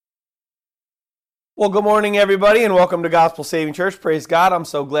Well, good morning, everybody, and welcome to Gospel Saving Church. Praise God. I'm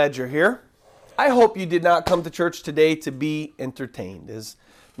so glad you're here. I hope you did not come to church today to be entertained. As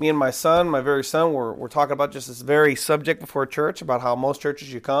me and my son, my very son, we're talking about just this very subject before church, about how most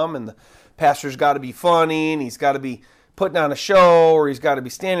churches you come and the pastor's got to be funny and he's got to be putting on a show or he's got to be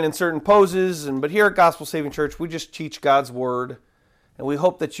standing in certain poses. But here at Gospel Saving Church, we just teach God's Word, and we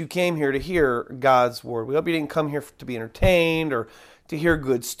hope that you came here to hear God's Word. We hope you didn't come here to be entertained or to hear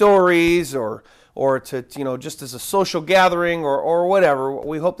good stories or to, just as a social gathering or whatever.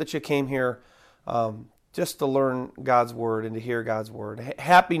 We hope that you came here just to learn God's Word and to hear God's Word.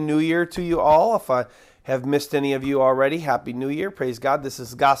 Happy New Year to you all. If I have missed any of you already, Happy New Year. Praise God. This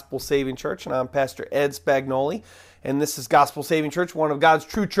is Gospel Saving Church, and I'm Pastor Ed Spagnoli. And this is Gospel Saving Church, one of God's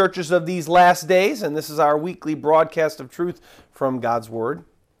true churches of these last days. And this is our weekly broadcast of truth from God's Word.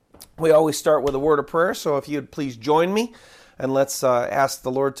 We always start with a word of prayer, so if you'd please join me. And let's ask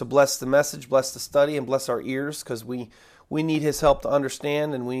the Lord to bless the message, bless the study, and bless our ears, because we need His help to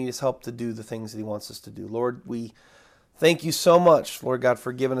understand, and we need His help to do the things that He wants us to do. Lord, we thank You so much, Lord God,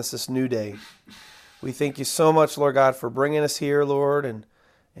 for giving us this new day. We thank You so much, Lord God, for bringing us here, Lord, and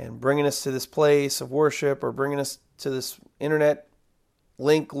bringing us to this place of worship, or bringing us to this internet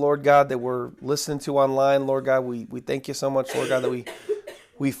link, Lord God, that we're listening to online, Lord God. We thank You so much, Lord God, that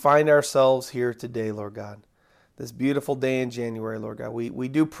we find ourselves here today, Lord God. This beautiful day in January, Lord God. We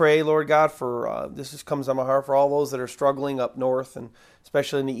do pray, Lord God, for, this just comes on my heart, for all those that are struggling up north, and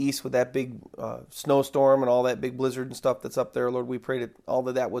especially in the east with that big snowstorm and all that big blizzard and stuff that's up there, Lord. We pray that all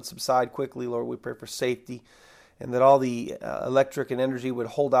that would subside quickly, Lord. We pray for safety, and that all the electric and energy would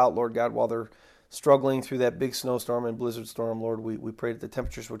hold out, Lord God, while they're struggling through that big snowstorm and blizzard storm, Lord. We pray that the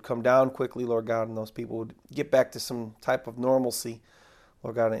temperatures would come down quickly, Lord God, and those people would get back to some type of normalcy,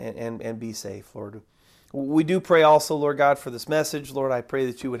 Lord God, and be safe, Lord. We do pray also, Lord God, for this message. Lord, I pray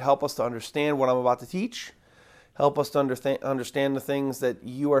that You would help us to understand what I'm about to teach. Help us to understand the things that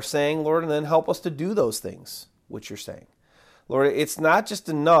You are saying, Lord, and then help us to do those things which You're saying. Lord, it's not just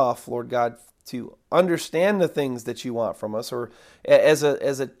enough, Lord God, to understand the things that You want from us, or as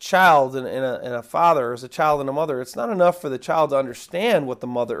a child and a father, as a child and a mother, it's not enough for the child to understand what the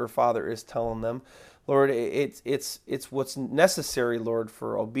mother or father is telling them. Lord, it's what's necessary, Lord,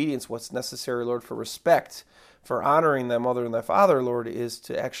 for obedience, what's necessary, Lord, for respect, for honoring their mother and their father, Lord, is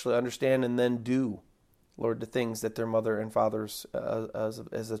to actually understand and then do, Lord, the things that their mother and fathers,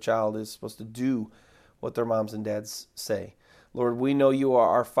 as a child, is supposed to do what their moms and dads say. Lord, we know You are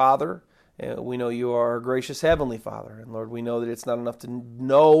our Father, and we know You are our gracious Heavenly Father. And Lord, we know that it's not enough to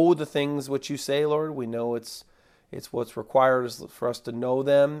know the things which You say, Lord. We know it's what's required is for us to know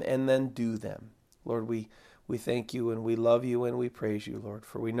them and then do them. Lord, we thank You and we love You and we praise You, Lord,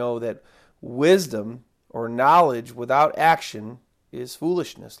 for we know that wisdom or knowledge without action is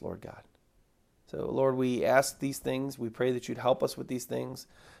foolishness, Lord God. So, Lord, we ask these things. We pray that You'd help us with these things.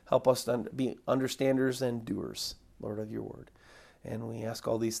 Help us to be understanders and doers, Lord, of Your word. And we ask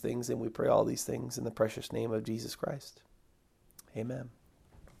all these things and we pray all these things in the precious name of Jesus Christ. Amen.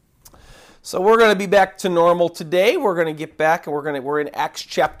 So we're going to be back to normal today. We're going to get back, and we're in Acts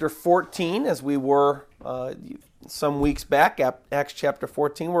chapter 14, as we were some weeks back. Acts chapter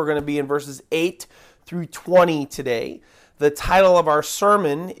 14. We're going to be in verses 8 through 20 today. The title of our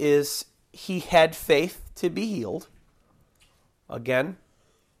sermon is "He Had Faith to Be Healed." Again,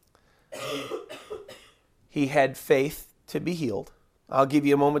 he had faith to be healed. I'll give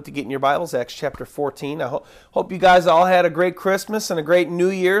you a moment to get in your Bibles, Acts chapter 14. I hope you guys all had a great Christmas and a great New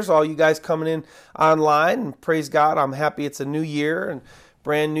Year's, all you guys coming in online. And praise God, I'm happy it's a new year and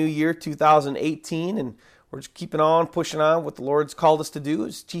brand new year, 2018. And we're just keeping on, pushing on. What the Lord's called us to do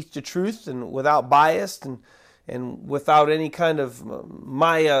is teach the truth, and without bias and without any kind of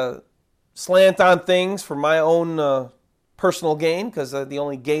my slant on things for my own personal gain, because the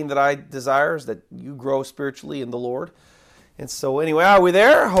only gain that I desire is that you grow spiritually in the Lord. And so anyway, are we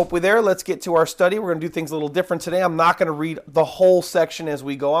there? I hope we're there. Let's get to our study. We're going to do things a little different today. I'm not going to read the whole section as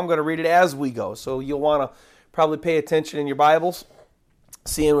we go. I'm going to read it as we go. So you'll want to probably pay attention in your Bibles,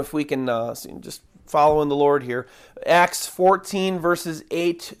 seeing if we can just follow in the Lord here. Acts 14, verses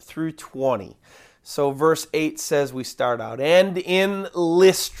 8 through 20. So verse 8 says we start out, "And in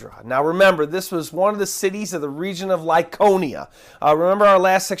Lystra." Now remember, this was one of the cities of the region of Lycaonia. Remember our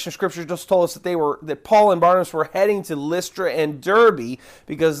last section of Scripture just told us that Paul and Barnabas were heading to Lystra and Derbe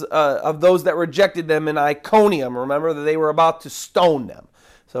because of those that rejected them in Iconium. Remember that they were about to stone them.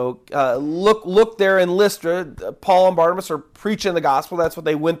 So look there in Lystra. Paul and Barnabas are preaching the gospel. That's what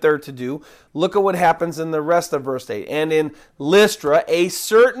they went there to do. Look at what happens in the rest of verse 8. And in Lystra, a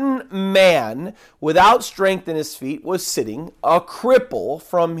certain man without strength in his feet was sitting, a cripple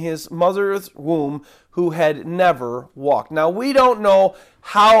from his mother's womb, who had never walked. Now, we don't know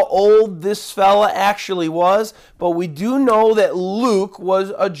how old this fella actually was, but we do know that Luke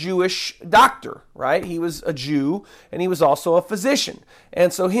was a Jewish doctor, right? He was a Jew, and he was also a physician.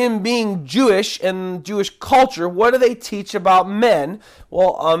 And so him being Jewish and Jewish culture, what do they teach about men?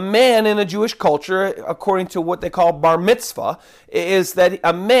 Well, a man in a Jewish culture, according to what they call bar mitzvah, is that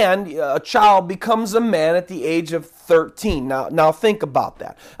a child becomes a man at the age of 13. Now think about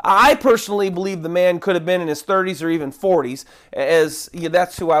that. I personally believe the man could have been in his 30s or even 40s,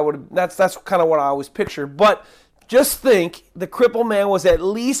 that's kind of what I always pictured. But just think, the crippled man was at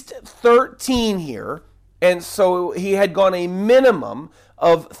least 13 here, and so he had gone a minimum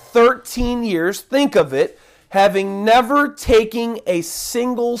of 13 years. Think of it, having never taken a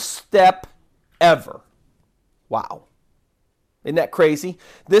single step ever. Wow. Isn't that crazy?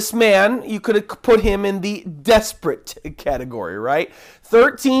 This man, you could have put him in the desperate category, right?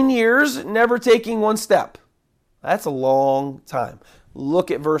 13 years, never taking one step. That's a long time. Look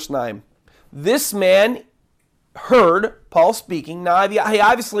at verse 9. This man heard Paul speaking. Now, he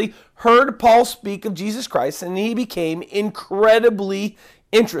obviously heard Paul speak of Jesus Christ, and he became incredibly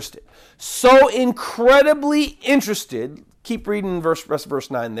interested. So incredibly interested, keep reading rest of verse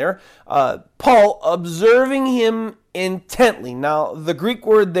 9 there, Paul, observing him intently. Now, the Greek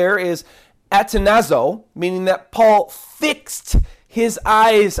word there is atanazo, meaning that Paul fixed his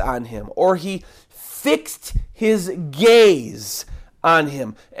eyes on him, or he fixed his gaze on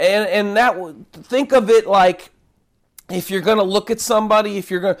him. And that, think of it like, if you're going to look at somebody,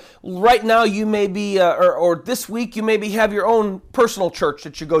 right now you may be, or this week you maybe have your own personal church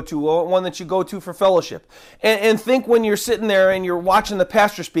that you go to, one that you go to for fellowship. And think when you're sitting there and you're watching the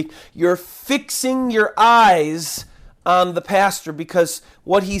pastor speak, you're fixing your eyes on the pastor because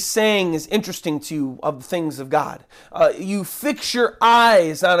what he's saying is interesting to you of the things of God. You fix your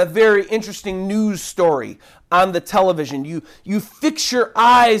eyes on a very interesting news story on the television. You fix your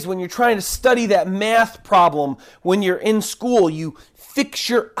eyes when you're trying to study that math problem when you're in school. You fix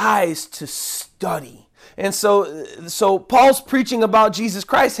your eyes to study. And so Paul's preaching about Jesus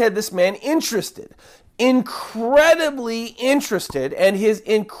Christ had this man interested, incredibly interested, and his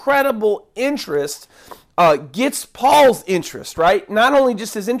incredible interest gets Paul's interest, right? Not only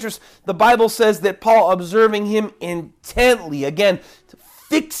just his interest, the Bible says that Paul observing him intently, again,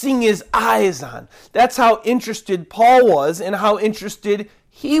 fixing his eyes on. That's how interested Paul was and how interested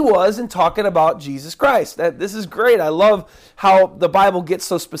he was in talking about Jesus Christ. This is great. I love how the Bible gets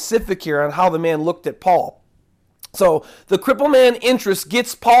so specific here on how the man looked at Paul. So the crippled man interest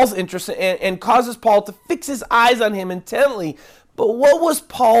gets Paul's interest and causes Paul to fix his eyes on him intently. But what was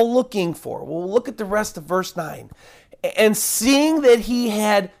Paul looking for? Well, look at the rest of verse 9. And seeing that he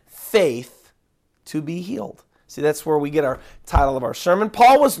had faith to be healed. See, that's where we get our title of our sermon.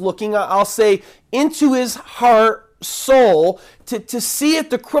 Paul was looking, I'll say, into his heart, soul, to see if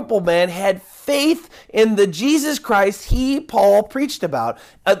the crippled man had faith in the Jesus Christ Paul, preached about.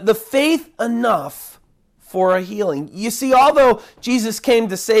 The faith enough for a healing. You see, although Jesus came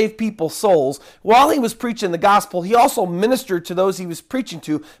to save people's souls, while he was preaching the gospel, he also ministered to those he was preaching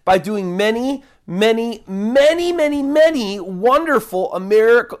to by doing many wonderful,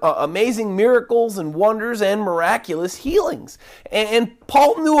 amazing miracles and wonders and miraculous healings. And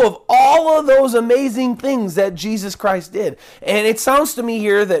Paul knew of all of those amazing things that Jesus Christ did. And it sounds to me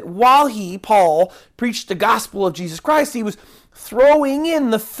here that while Paul, preached the gospel of Jesus Christ, he was throwing in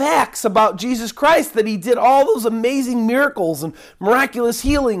the facts about Jesus Christ, that he did all those amazing miracles and miraculous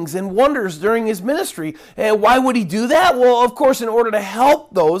healings and wonders during his ministry. And why would he do that? Well, of course, in order to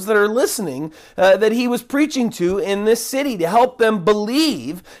help those that are listening that he was preaching to in this city, to help them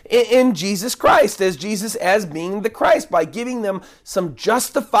believe in Jesus Christ as being the Christ, by giving them some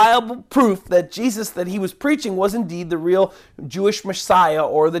justifiable proof that Jesus that he was preaching was indeed the real Jewish Messiah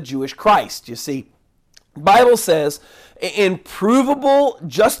or the Jewish Christ. You see, the Bible says in provable,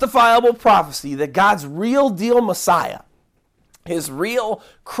 justifiable prophecy that God's real deal Messiah, his real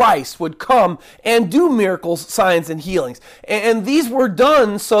Christ, would come and do miracles, signs, and healings. And these were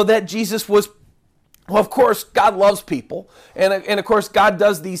done so that Jesus was, well, of course, God loves people. And of course, God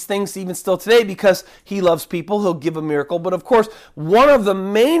does these things even still today because he loves people. He'll give a miracle. But of course, one of the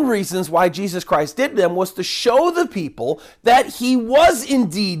main reasons why Jesus Christ did them was to show the people that he was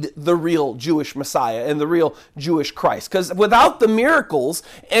indeed the real Jewish Messiah and the real Jewish Christ. Because without the miracles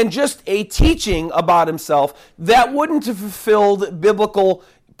and just a teaching about himself, that wouldn't have fulfilled biblical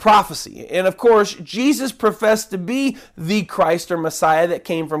prophecy. And of course, Jesus professed to be the Christ or Messiah that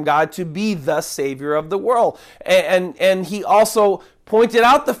came from God, to be the Savior of the world. And he also pointed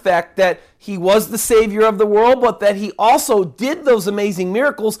out the fact that he was the Savior of the world, but that he also did those amazing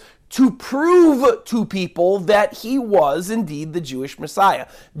miracles to prove to people that he was indeed the Jewish Messiah.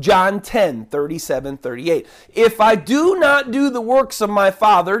 John 10, 37, 38. If I do not do the works of my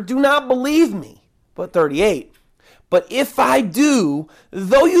Father, do not believe me. But 38. But if I do,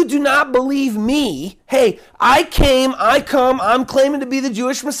 though you do not believe me, hey, I'm claiming to be the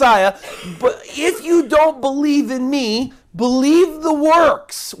Jewish Messiah, but if you don't believe in me, believe the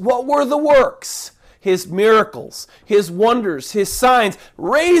works. What were the works? His miracles, his wonders, his signs,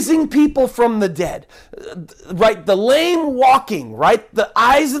 raising people from the dead, right? The lame walking, right? The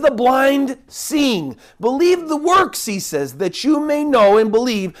eyes of the blind seeing. Believe the works, he says, that you may know and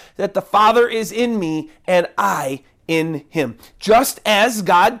believe that the Father is in me and I in him. Just as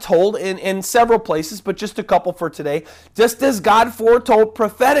God told in several places, but just a couple for today, just as God foretold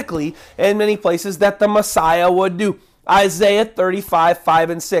prophetically in many places that the Messiah would do. Isaiah 35, 5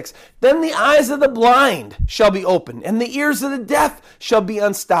 and 6. Then the eyes of the blind shall be opened, and the ears of the deaf shall be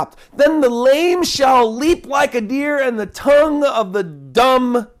unstopped. Then the lame shall leap like a deer, and the tongue of the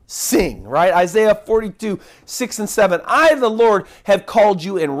dumb sing, right? Isaiah 42, 6 and 7. I, the Lord, have called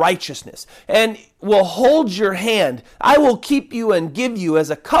you in righteousness, and will hold your hand. I will keep you and give you as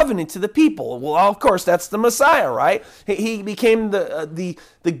a covenant to the people. Well, of course, that's the Messiah, right? He became the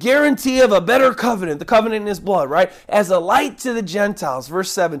guarantee of a better covenant, the covenant in his blood, right? As a light to the Gentiles,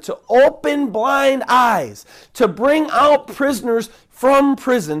 verse 7, to open blind eyes, to bring out prisoners from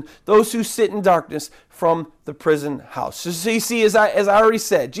prison, those who sit in darkness from the prison house. So you see, as I already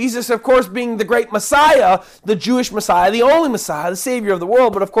said, Jesus, of course, being the great Messiah, the Jewish Messiah, the only Messiah, the Savior of the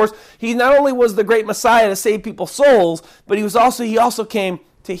world, but of course, he not only was the great Messiah to save people's souls, but he also came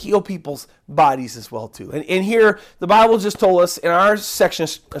to heal people's bodies as well too. And here, the Bible just told us in our section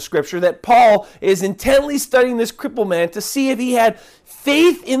of Scripture that Paul is intently studying this crippled man to see if he had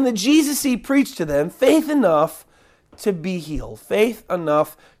faith in the Jesus he preached to them, faith enough to be healed, faith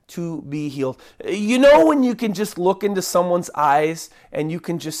enough to be healed. You know when you can just look into someone's eyes and you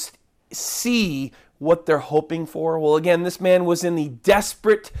can just see what they're hoping for? Well, again, this man was in the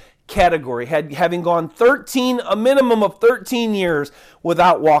desperate category, having gone a minimum of 13 years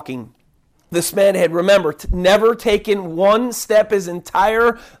without walking. This man had, remember, never taken one step his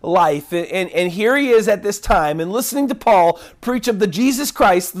entire life. And here he is at this time and listening to Paul preach of the Jesus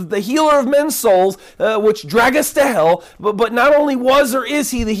Christ, the healer of men's souls, which drag us to hell. But not only was or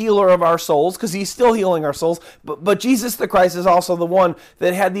is he the healer of our souls, because he's still healing our souls, but Jesus the Christ is also the one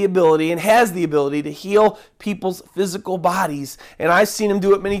that had the ability and has the ability to heal people's physical bodies. And I've seen him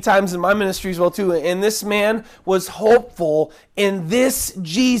do it many times in my ministry as well too. And this man was hopeful in this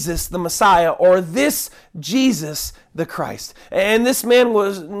Jesus, the Messiah, or this Jesus, the Christ. And this man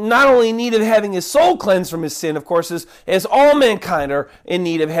was not only in need of having his soul cleansed from his sin, of course, as all mankind are in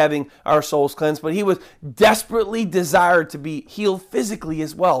need of having our souls cleansed, but he was desperately desired to be healed physically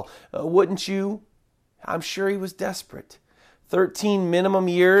as well. Wouldn't you? I'm sure he was desperate. 13 minimum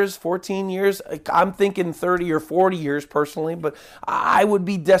years, 14 years. I'm thinking 30 or 40 years personally, but I would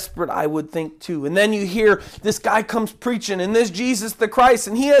be desperate, I would think too. And then you hear this guy comes preaching, and this Jesus the Christ,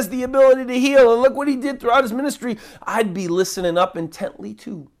 and he has the ability to heal, and look what he did throughout his ministry. I'd be listening up intently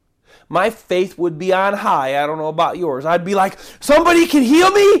too. My faith would be on high. I don't know about yours. I'd be like, somebody can heal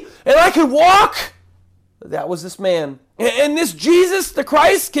me, and I can walk. That was this man. And this Jesus the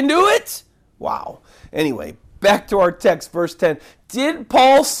Christ can do it? Wow. Anyway, back to our text, verse 10. Did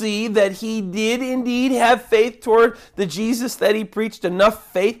Paul see that he did indeed have faith toward the Jesus that he preached,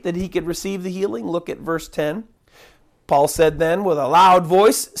 enough faith that he could receive the healing? Look at verse 10. Paul said then with a loud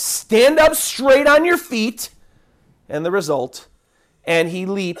voice, stand up straight on your feet. And the result, and he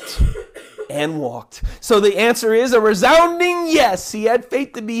leaped and walked. So the answer is a resounding yes. He had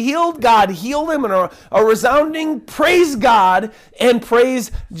faith to be healed. God healed him, and a resounding praise God and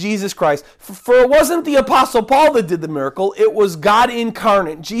praise Jesus Christ. For it wasn't the Apostle Paul that did the miracle. It was God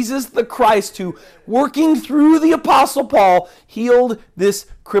incarnate, Jesus the Christ, who, working through the Apostle Paul, healed this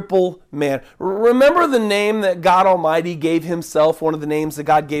crippled man. Remember the name that God Almighty gave himself, one of the names that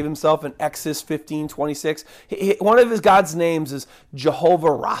God gave himself in Exodus 15:26? One of God's names is Jehovah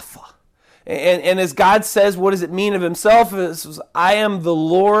Rapha. And as God says, what does it mean of himself? It's, I am the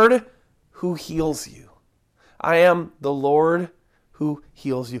Lord who heals you. I am the Lord who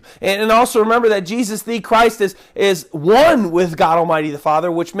heals you. And also remember that Jesus the Christ is one with God Almighty the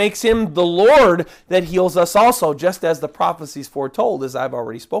Father, which makes him the Lord that heals us also, just as the prophecies foretold, as I've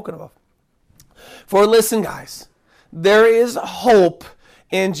already spoken of. For listen, guys, there is hope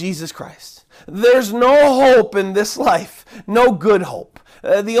in Jesus Christ. There's no hope in this life, no good hope.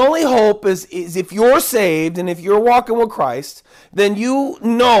 The only hope is if you're saved and if you're walking with Christ, then you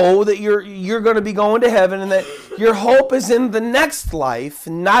know that you're going to be going to heaven and that your hope is in the next life,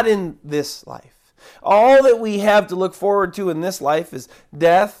 not in this life. All that we have to look forward to in this life is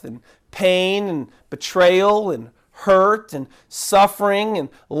death and pain and betrayal and hurt and suffering and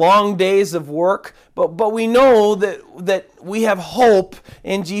long days of work. But we know that we have hope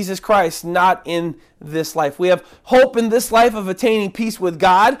in Jesus Christ, not in this life. We have hope in this life of attaining peace with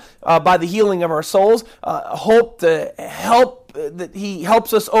God by the healing of our souls. Hope to help that He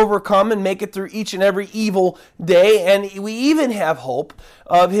helps us overcome and make it through each and every evil day. And we even have hope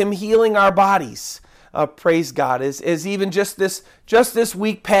of Him healing our bodies. Praise God. As even just this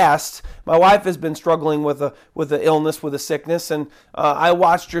week past, my wife has been struggling with a illness, with a sickness, and I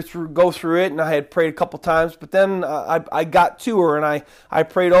watched her go through it, and I had prayed a couple times, but then I got to her, and I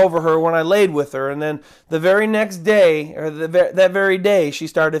prayed over her when I laid with her, and then the very next day, or that very day, she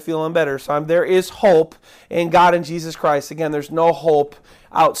started feeling better. So there is hope in God and Jesus Christ. Again, there's no hope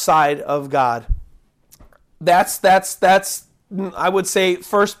outside of God. That's I would say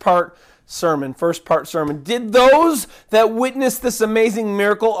first part sermon. Did those that witnessed this amazing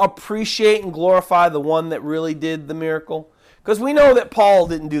miracle appreciate and glorify the one that really did the miracle? Because we know that Paul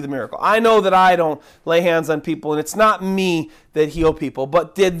didn't do the miracle. I know that I don't lay hands on people, and it's not me that heal people.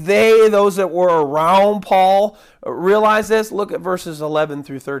 But did those that were around Paul, realize this? Look at verses 11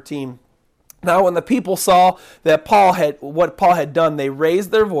 through 13. Now, when the people saw that what Paul had done, they raised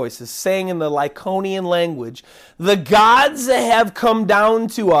their voices, saying in the Lycaonian language, "The gods have come down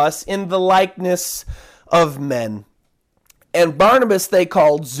to us in the likeness of men." And Barnabas they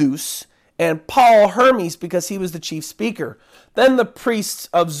called Zeus, and Paul Hermes, because he was the chief speaker. Then the priests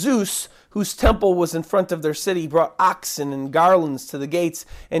of Zeus, whose temple was in front of their city, brought oxen and garlands to the gates,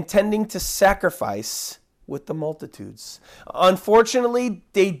 intending to sacrifice with the multitudes. Unfortunately,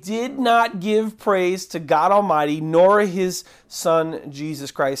 they did not give praise to God Almighty nor His Son,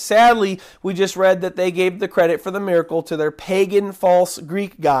 Jesus Christ. Sadly, we just read that they gave the credit for the miracle to their pagan, false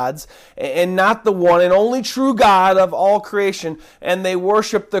Greek gods and not the one and only true God of all creation. And they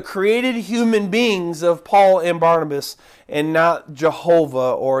worshiped the created human beings of Paul and Barnabas and not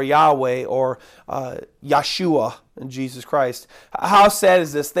Jehovah or Yahweh or Yeshua and Jesus Christ. How sad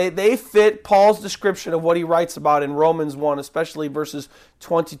is this? They fit Paul's description of what he writes about in Romans 1, especially verses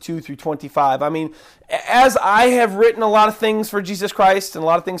 22 through 25. I mean, as I have written a lot of things for Jesus Christ and a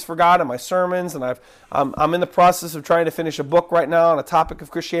lot of things for God in my sermons, and I'm in the process of trying to finish a book right now on a topic of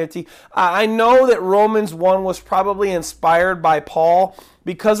Christianity, I know that Romans 1 was probably inspired by Paul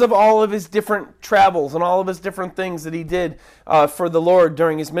because of all of his different travels and all of his different things that he did for the Lord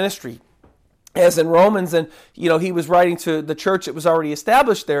during his ministry. As in Romans, and he was writing to the church that was already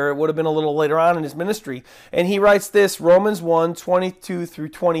established there. It would have been a little later on in his ministry. And he writes this, Romans 1, 22 through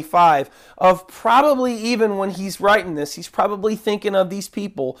 25, of probably even when he's writing this, he's probably thinking of these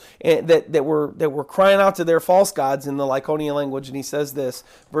people that were crying out to their false gods in the Lycaonian language. And he says this,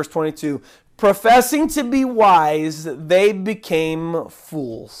 verse 22, "Professing to be wise, they became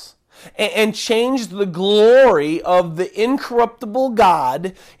fools, and changed the glory of the incorruptible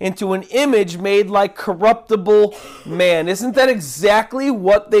God into an image made like corruptible man." Isn't that exactly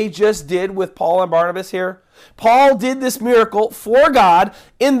what they just did with Paul and Barnabas here? Paul did this miracle for God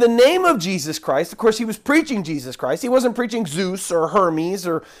in the name of Jesus Christ. Of course, he was preaching Jesus Christ. He wasn't preaching Zeus or Hermes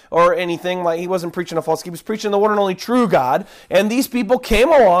or anything. Like, he wasn't preaching a false. He was preaching the one and only true God. And these people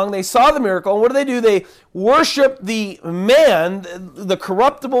came along. They saw the miracle. And what do? They worshiped the man, the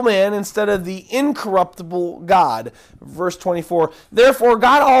corruptible man, instead of the incorruptible God. Verse 24, "Therefore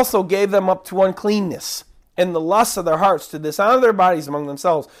God also gave them up to uncleanness and the lusts of their hearts to dishonor their bodies among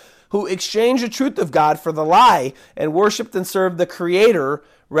themselves, who exchanged the truth of God for the lie and worshipped and served the Creator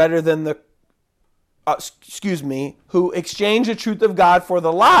rather than who exchanged the truth of God for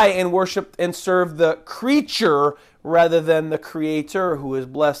the lie and worshipped and served the creature rather than the Creator, who is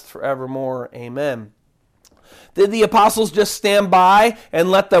blessed forevermore. Amen." Did the apostles just stand by and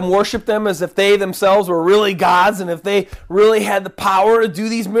let them worship them as if they themselves were really gods and if they really had the power to do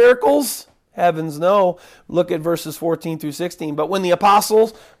these miracles? Heavens no. Look at verses 14 through 16. "But when the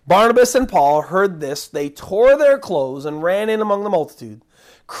apostles, Barnabas and Paul, heard this, they tore their clothes and ran in among the multitude,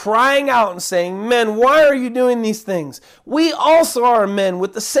 crying out and saying, 'Men, why are you doing these things? We also are men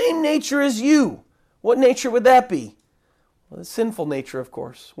with the same nature as you.'" What nature would that be? Well, the sinful nature, of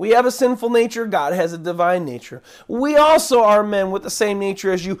course. We have a sinful nature. God has a divine nature. We also are men with the same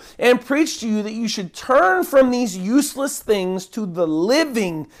nature as you, and preach to you that you should turn from these useless things to the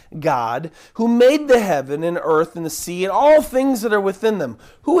living God, who made the heaven and earth and the sea and all things that are within them,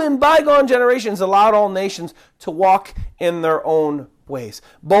 who in bygone generations allowed all nations to walk in their own ways.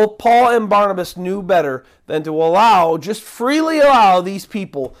 Both Paul and Barnabas knew better than to just freely allow these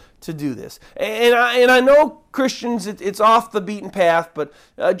people to do this. And I know Christians, it's off the beaten path, but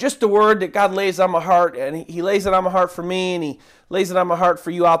just a word that God lays on my heart, and He lays it on my heart for me, and He lays it on my heart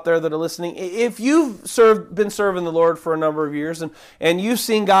for you out there that are listening. If you've been serving the Lord for a number of years, and you've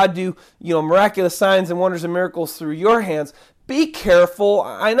seen God do miraculous signs and wonders and miracles through your hands, be careful.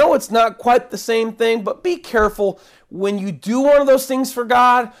 I know it's not quite the same thing, but be careful when you do one of those things for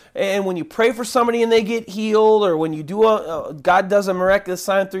God, and when you pray for somebody and they get healed, or when you do God does a miraculous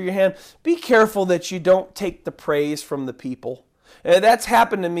sign through your hand, be careful that you don't take the praise from the people. And that's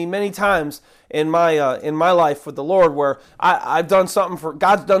happened to me many times in my life with the Lord, where I've done something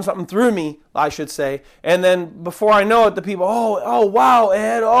God's done something through me, I should say, and then before I know it, the people, oh wow,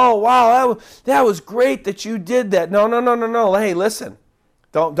 Ed, oh wow, that was great that you did that. No. Hey, listen.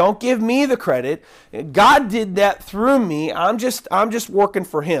 Don't give me the credit. God did that through me. I'm just working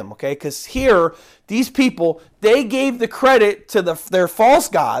for Him, okay? Because here, these people, they gave the credit to their false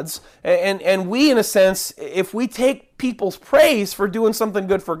gods, and we, in a sense, if we take people's praise for doing something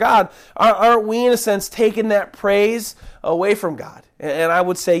good for God, aren't we, in a sense, taking that praise away from God? And I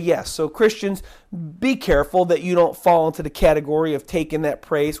would say yes. So Christians, be careful that you don't fall into the category of taking that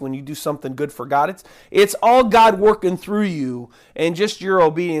praise when you do something good for God. It's all God working through you, and just your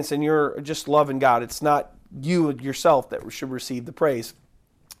obedience and your just loving God. It's not you yourself that should receive the praise.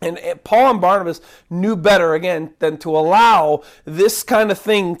 And Paul and Barnabas knew better, again, than to allow this kind of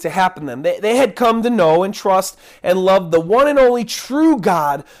thing to happen to them. They had come to know and trust and love the one and only true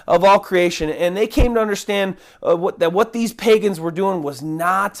God of all creation. And they came to understand that what these pagans were doing was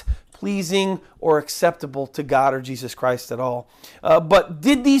not pleasing or acceptable to God or Jesus Christ at all. But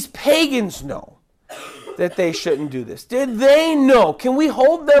did these pagans know that they shouldn't do this? Did they know? Can we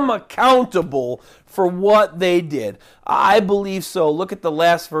hold them accountable for what they did? I believe so. Look at the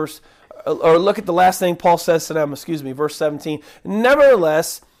last verse, or look at the last thing Paul says to them, verse 17.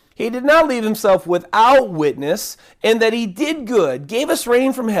 Nevertheless, He did not leave Himself without witness, and that He did good, gave us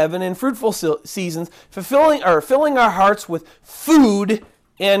rain from heaven and fruitful seasons, filling our hearts with food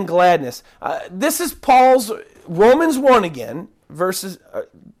and gladness. This is Paul's Romans 1 again. Verses,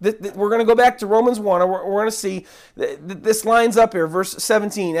 we're going to go back to Romans 1, and we're going to see this lines up here, verse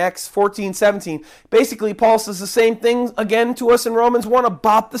 17, Acts 14, 17. Basically, Paul says the same thing again to us in Romans 1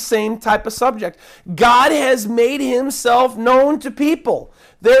 about the same type of subject. God has made Himself known to people.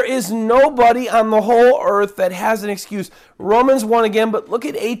 There is nobody on the whole earth that has an excuse. Romans 1 again, but look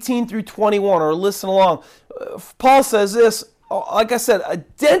at 18 through 21, or listen along. Paul says this, like I said,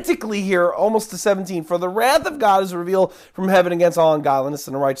 identically here, almost to 17. For the wrath of God is revealed from heaven against all ungodliness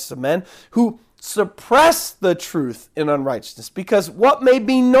and unrighteousness of men, who suppress the truth in unrighteousness, because what may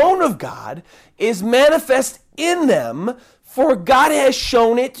be known of God is manifest in them, for God has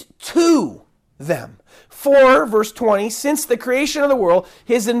shown it to them. For, verse 20, since the creation of the world,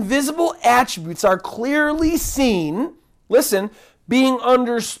 His invisible attributes are clearly seen, listen, being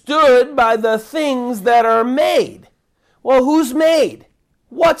understood by the things that are made. Well, who's made?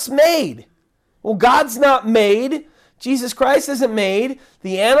 What's made? Well, God's not made. Jesus Christ isn't made.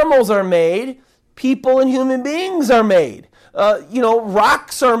 The animals are made. People and human beings are made.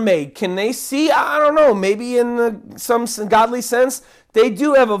 Rocks are made. Can they see? I don't know. Maybe in some godly sense, they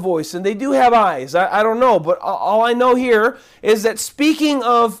do have a voice and they do have eyes. I don't know. But all I know here is that speaking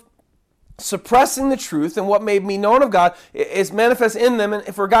of suppressing the truth and what made me known of God is manifest in them,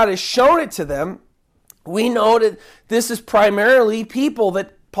 and for God has shown it to them, we know that this is primarily people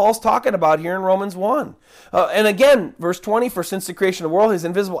that Paul's talking about here in Romans 1. And again, verse 20, for since the creation of the world, His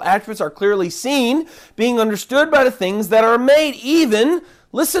invisible attributes are clearly seen, being understood by the things that are made, even,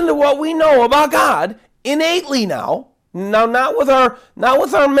 listen to what we know about God, innately now. Now, not with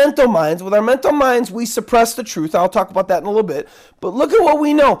our mental minds. With our mental minds, we suppress the truth. I'll talk about that in a little bit. But look at what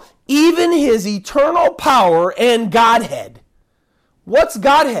we know. Even His eternal power and Godhead. What's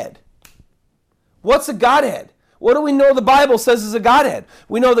Godhead? What's a Godhead? What do we know the Bible says is a Godhead?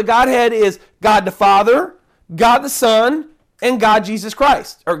 We know the Godhead is God the Father, God the Son, and God Jesus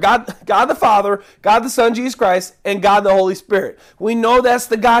Christ, or God the Father, God the Son, Jesus Christ, and God the Holy Spirit. We know that's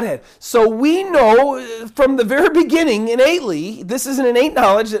the Godhead. So we know from the very beginning innately, this is an innate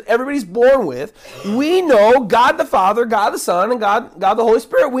knowledge that everybody's born with. We know God the Father, God the Son, and God the Holy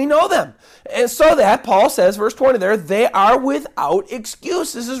Spirit. We know them. And so that, Paul says, verse 20 there, they are without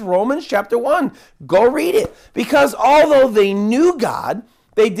excuse. This is Romans chapter 1. Go read it. Because although they knew God,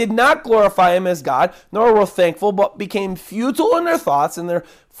 they did not glorify him as God, nor were thankful, but became futile in their thoughts, and their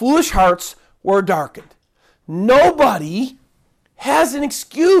foolish hearts were darkened. Nobody has an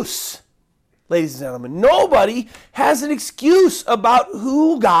excuse, ladies and gentlemen. Nobody has an excuse about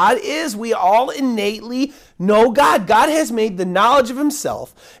who God is. We all innately know God. God has made the knowledge of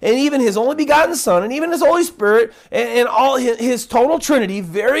himself, and even his only begotten Son, and even his Holy Spirit, and all his total Trinity,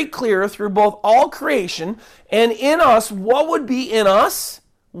 very clear through both all creation and in us. What would be in us?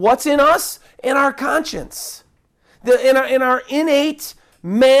 What's in us? In our conscience. In our innate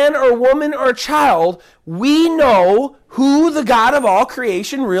man or woman or child, we know who the God of all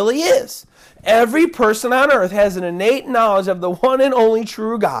creation really is. Every person on earth has an innate knowledge of the one and only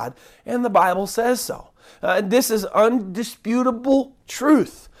true God, and the Bible says so. This is undisputable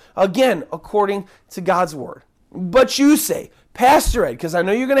truth, again, according to God's word. But you say, Pastor Ed, because I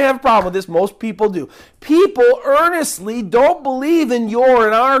know you're going to have a problem with this, most people do. People earnestly don't believe in your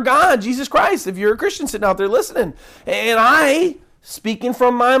and our God, Jesus Christ, if you're a Christian sitting out there listening. And I, speaking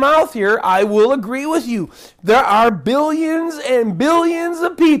from my mouth here, I will agree with you. There are billions and billions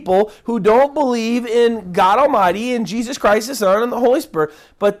of people who don't believe in God Almighty and Jesus Christ, the Son, and the Holy Spirit.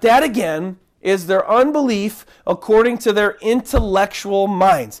 But that, again, is their unbelief according to their intellectual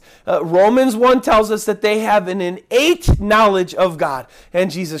minds. Romans 1 tells us that they have an innate knowledge of God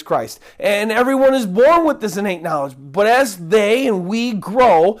and Jesus Christ. And everyone is born with this innate knowledge. But as they and we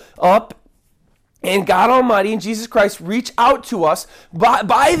grow up, and God Almighty and Jesus Christ reach out to us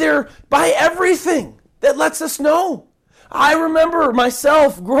by everything that lets us know. I remember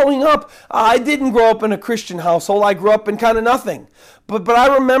myself growing up. I didn't grow up in a Christian household. I grew up in kind of nothing. But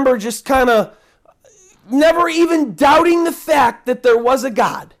I remember just kind of never even doubting the fact that there was a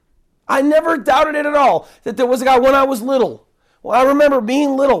God. I never doubted it at all, that there was a God when I was little. Well, I remember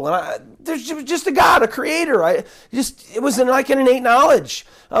being little, and there's just a God, a creator. It was like an innate knowledge.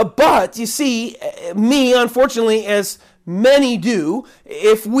 But you see, me, unfortunately, as many do,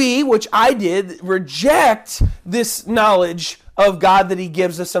 if we, which I did, reject this knowledge of God that he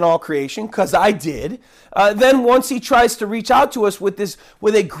gives us in all creation, because I did, then once he tries to reach out to us with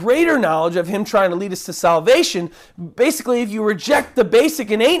a greater knowledge of him trying to lead us to salvation, basically if you reject the basic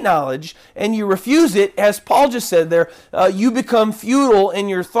innate knowledge and you refuse it, as Paul just said there, you become futile in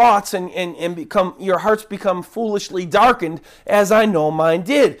your thoughts and your hearts become foolishly darkened, as I know mine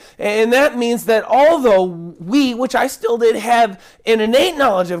did. And that means that although we, which I still did, have an innate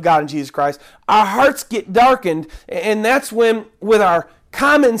knowledge of God and Jesus Christ, our hearts get darkened, and that's when, with our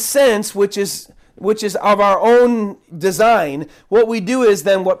common sense, which is of our own design, what we do is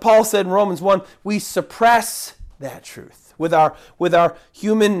then what Paul said in Romans 1, we suppress that truth with our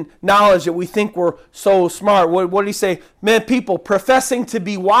human knowledge that we think we're so smart. What did he say? Man, people professing to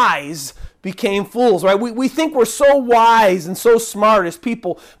be wise became fools, right? We think we're so wise and so smart as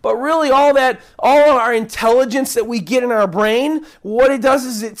people, but really all of our intelligence that we get in our brain, what it does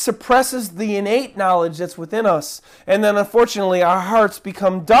is it suppresses the innate knowledge that's within us. And then unfortunately our hearts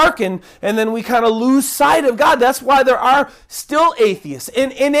become darkened, and then we kind of lose sight of God. That's why there are still atheists.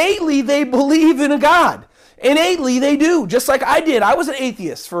 And innately they believe in a God. Innately, they do, just like I did. I was an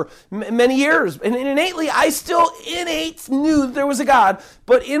atheist for many years, and innately, I still knew that there was a God,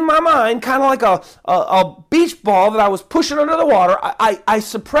 but in my mind, kind of like a beach ball that I was pushing under the water, I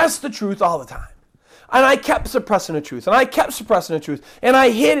suppressed the truth all the time. And I kept suppressing the truth, and I kept suppressing the truth, and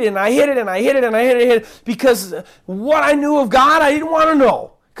I hid it, and I hid it, and I hid it, and I hid it, because what I knew of God, I didn't want to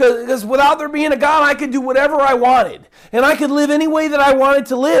know. Because without there being a God, I could do whatever I wanted. And I could live any way that I wanted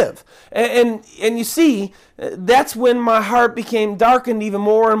to live. And you see, that's when my heart became darkened even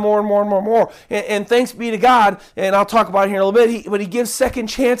more and more and more and more and more. And thanks be to God, and I'll talk about it here in a little bit, but he gives second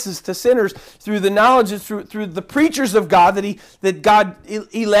chances to sinners through the knowledge, through the preachers of God that God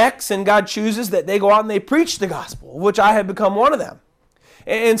elects and God chooses, that they go out and they preach the gospel, which I have become one of them.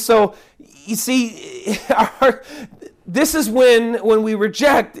 And so, you see, this is when we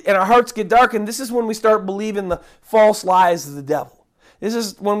reject and our hearts get darkened. This is when we start believing the false lies of the devil. This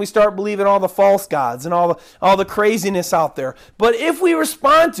is when we start believing all the false gods and all the craziness out there. But if we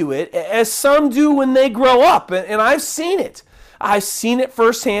respond to it, as some do when they grow up, and I've seen it. I've seen it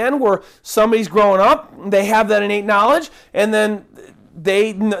firsthand where somebody's growing up, they have that innate knowledge, and then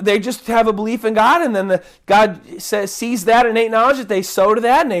they just have a belief in God, and then God sees that innate knowledge that they sow to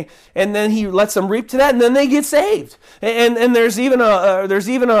that, and then He lets them reap to that, and then they get saved. And there's even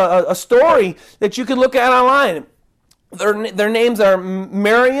a story that you could look at online. Their names are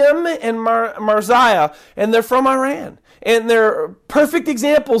Miriam and Marziah, and they're from Iran. And they're perfect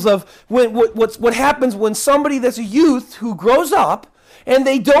examples of what happens when somebody that's a youth who grows up and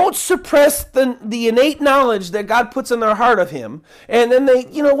they don't suppress the innate knowledge that God puts in their heart of Him. And then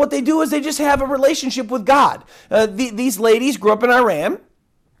what they do is they just have a relationship with God. These ladies grew up in Iran.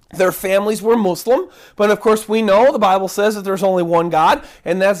 Their families were Muslim, but of course we know the Bible says that there's only one God,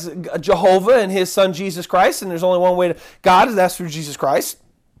 and that's Jehovah and His Son Jesus Christ, and there's only one way to God, and that's through Jesus Christ.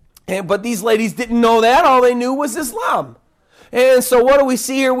 But these ladies didn't know that. All they knew was Islam. And so what do we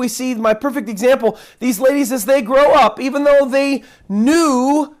see here? We see my perfect example. These ladies, as they grow up, even though they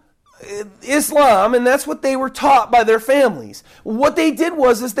knew Islam, and that's what they were taught by their families, what they did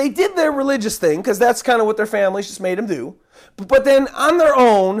is they did their religious thing, because that's kind of what their families just made them do. But then on their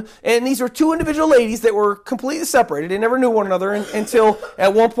own, and these were two individual ladies that were completely separated. They never knew one another until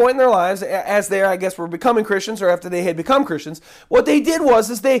at one point in their lives, as they, I guess, were becoming Christians, or after they had become Christians. What they did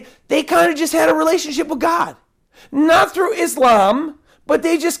is they kind of just had a relationship with God. Not through Islam, but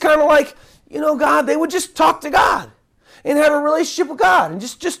they just kind of like, God, they would just talk to God and have a relationship with God and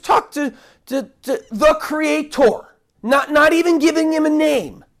just talk to the Creator, not even giving Him a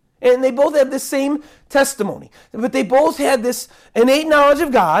name. And they both had the same testimony. But they both had this innate knowledge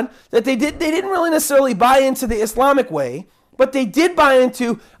of God that they didn't really necessarily buy into the Islamic way, but they did buy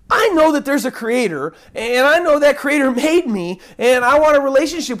into, I know that there's a Creator, and I know that Creator made me, and I want a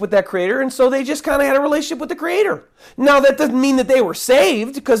relationship with that Creator, and so they just kind of had a relationship with the Creator. Now, that doesn't mean that they were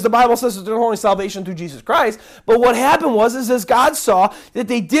saved, because the Bible says that there's only salvation through Jesus Christ, but what happened was as God saw that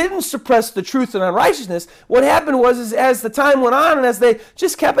they didn't suppress the truth and unrighteousness, what happened was as the time went on, and as they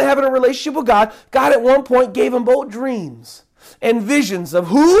just kept having a relationship with God, God at one point gave them both dreams and visions of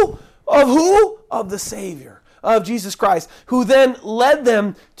who? Of the Savior, of Jesus Christ, who then led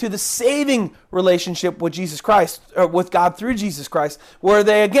them to the saving relationship with Jesus Christ, or with God through Jesus Christ, where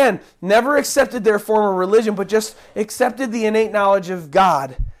they, again, never accepted their form of religion, but just accepted the innate knowledge of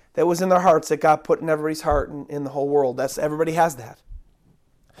God that was in their hearts, that God put in everybody's heart in the whole world. Everybody has that.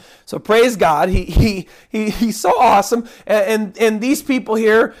 So praise God, he's so awesome, and these people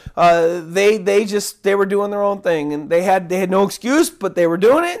here, they were doing their own thing, and they had no excuse, but they were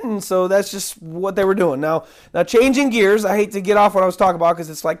doing it, and so that's just what they were doing. Now changing gears, I hate to get off what I was talking about because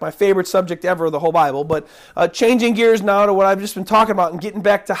it's like my favorite subject ever of the whole Bible, but changing gears now to what I've just been talking about and getting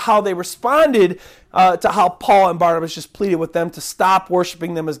back to how they responded to how Paul and Barnabas just pleaded with them to stop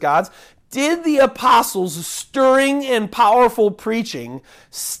worshiping them as gods. Did the apostles' stirring and powerful preaching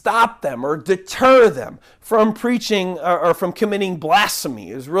stop them or deter them from preaching or from committing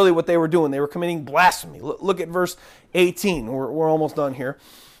blasphemy? Is really what they were doing. They were committing blasphemy. Look at verse 18. We're almost done here.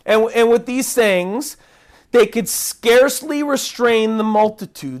 And with these sayings, they could scarcely restrain the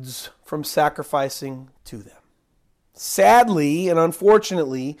multitudes from sacrificing to them. Sadly and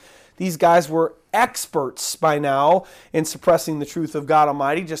unfortunately, these guys were experts by now in suppressing the truth of God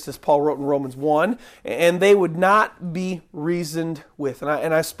Almighty, just as Paul wrote in Romans 1, and they would not be reasoned with.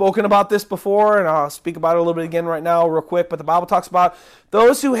 And I've spoken about this before, and I'll speak about it a little bit again right now real quick, but the Bible talks about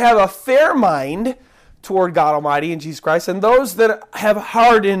those who have a fair mind toward God Almighty and Jesus Christ, and those that have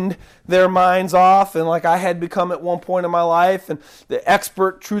hardened their minds off, and like I had become at one point in my life, and the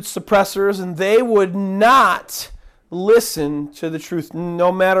expert truth suppressors, and they would not listen to the truth no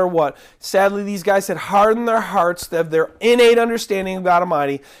matter what. Sadly, these guys had hardened their hearts, they have their innate understanding of God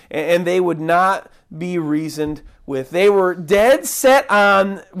Almighty, and they would not be reasoned with. They were dead set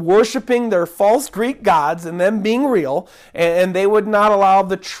on worshiping their false Greek gods and them being real, and they would not allow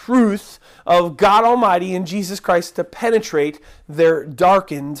the truth of God Almighty and Jesus Christ to penetrate their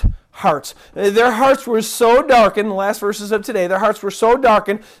darkened hearts. Their hearts were so darkened, the last verses of today, their hearts were so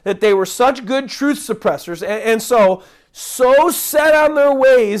darkened that they were such good truth suppressors, and so set on their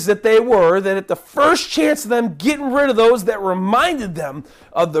ways that they were, that at the first chance of them getting rid of those that reminded them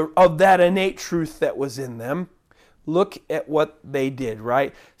of that innate truth that was in them, look at what they did,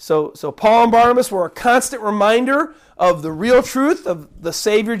 right? So Paul and Barnabas were a constant reminder of the real truth of the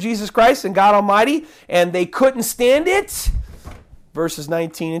Savior Jesus Christ and God Almighty, and they couldn't stand it. Verses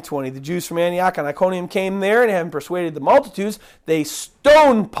 19 and 20, the Jews from Antioch and Iconium came there, and having persuaded the multitudes, they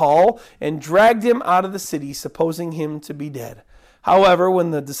stoned Paul and dragged him out of the city, supposing him to be dead. However,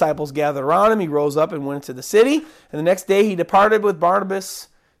 when the disciples gathered around him, he rose up and went into the city, and the next day he departed with Barnabas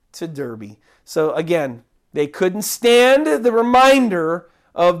to Derbe. So again, they couldn't stand the reminder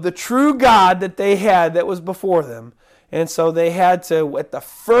of the true God that they had that was before them. And so they had to, at the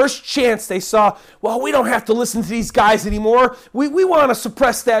first chance they saw, well, we don't have to listen to these guys anymore. We want to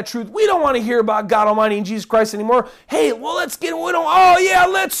suppress that truth. We don't want to hear about God Almighty and Jesus Christ anymore. Hey, well, let's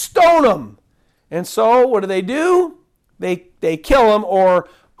stone them. And so what do? They kill him, or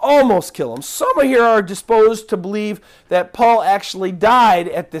almost kill him. Some here are disposed to believe that Paul actually died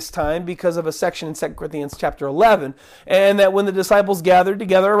at this time because of a section in 2 Corinthians chapter 11, and that when the disciples gathered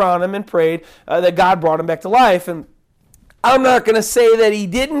together around him and prayed, that God brought him back to life. And I'm not going to say that he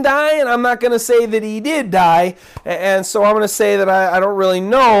didn't die, and I'm not going to say that he did die, and so I'm going to say that I don't really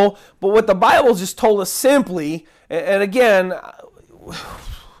know, but what the Bible just told us simply, and again,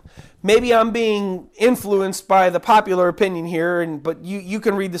 maybe I'm being influenced by the popular opinion here, but you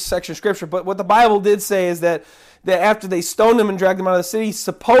can read this section of Scripture, but what the Bible did say is that after they stoned him and dragged him out of the city,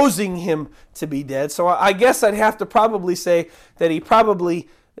 supposing him to be dead, so I guess I'd have to probably say that he probably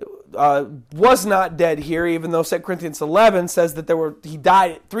was not dead here, even though 2 Corinthians 11 says that he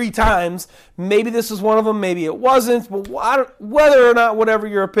died 3 times. Maybe this was one of them, maybe it wasn't, but whether or not, whatever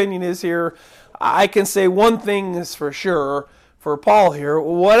your opinion is here, I can say one thing is for sure for Paul here.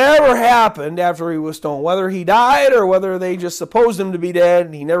 Whatever happened after he was stoned, whether he died or whether they just supposed him to be dead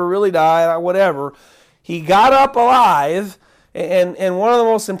and he never really died, whatever, he got up alive. And one of the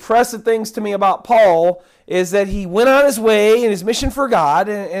most impressive things to me about Paul is that he went on his way in his mission for God,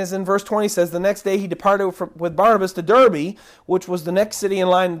 and as in verse 20 says, the next day he departed with Barnabas to Derbe, which was the next city in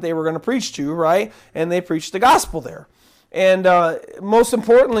line that they were going to preach to, right? And they preached the gospel there. And most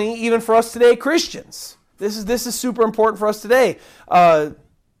importantly, even for us today, Christians, this is super important for us today.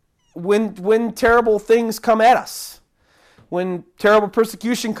 When terrible things come at us, when terrible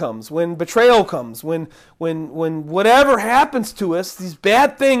persecution comes, when betrayal comes, when whatever happens to us, these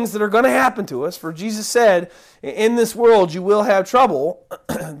bad things that are going to happen to us, for Jesus said, in this world you will have trouble,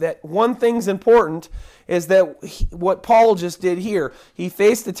 that one thing's important is that what Paul just did here, he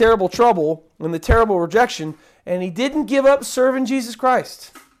faced the terrible trouble and the terrible rejection, and he didn't give up serving Jesus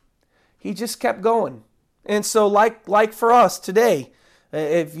Christ. He just kept going. And so like for us today,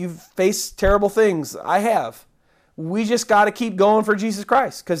 if you've faced terrible things, I have, we just got to keep going for Jesus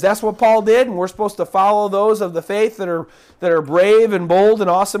Christ, because that's what Paul did, and we're supposed to follow those of the faith that are brave and bold and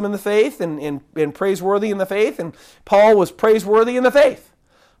awesome in the faith and praiseworthy in the faith. And Paul was praiseworthy in the faith.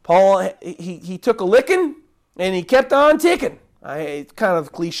 Paul, he took a licking and he kept on ticking. It's kind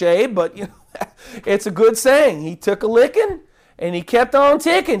of cliche, but it's a good saying. He took a licking and he kept on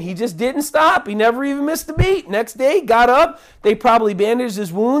ticking. He just didn't stop. He never even missed a beat. Next day, he got up. They probably bandaged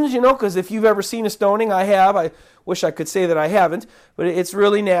his wounds, because if you've ever seen a stoning, I have. I wish I could say that I haven't, but it's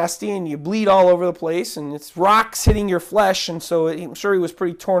really nasty, and you bleed all over the place, and it's rocks hitting your flesh, and so I'm sure he was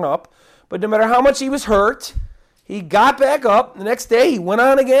pretty torn up. But no matter how much he was hurt, he got back up. The next day, he went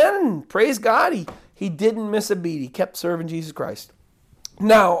on again, and praise God, he didn't miss a beat. He kept serving Jesus Christ.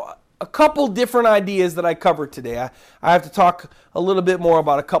 Now, a couple different ideas that I covered today. I have to talk a little bit more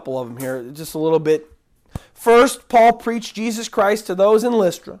about a couple of them here, just a little bit. First, Paul preached Jesus Christ to those in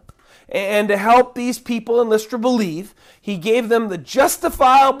Lystra. And to help these people in Lystra believe, he gave them the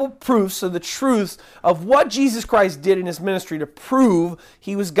justifiable proofs of the truth of what Jesus Christ did in his ministry to prove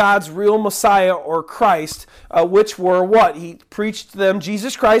he was God's real Messiah or Christ, which were what? He preached to them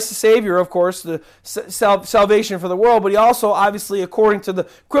Jesus Christ, the Savior, of course, the salvation for the world, but he also, obviously, according to the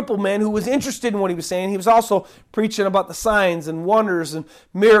crippled man who was interested in what he was saying, he was also preaching about the signs and wonders and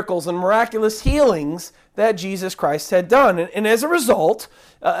miracles and miraculous healings that Jesus Christ had done. And as a result,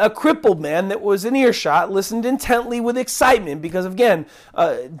 a crippled man that was in earshot listened intently with excitement because, again,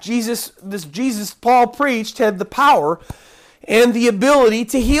 Jesus Paul preached had the power and the ability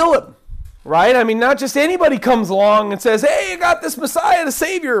to heal him, right? I mean, not just anybody comes along and says, hey, you got this Messiah, the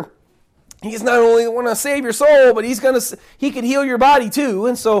Savior. He's not only want to save your soul, but he can heal your body too.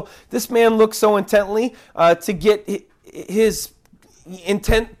 And so this man looked so intently to get his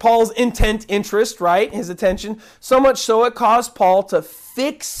Paul's interest, right? His attention. So much so it caused Paul to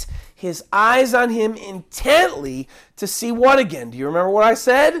fix his eyes on him intently to see what again? Do you remember what I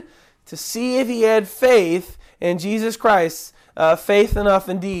said? To see if he had faith in Jesus Christ, faith enough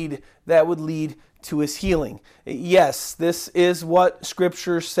indeed that would lead to his healing. Yes, this is what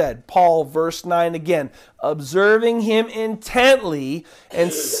Scripture said. Paul, verse 9 again, observing him intently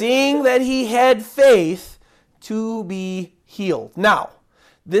and seeing that he had faith to be healed. Now,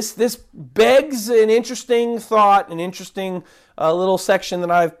 this begs an interesting thought, an interesting little section that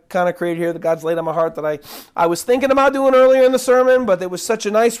I've kind of created here that God's laid on my heart that I was thinking about doing earlier in the sermon, but it was such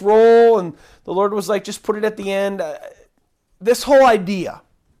a nice roll, and the Lord was like, just put it at the end. This whole idea,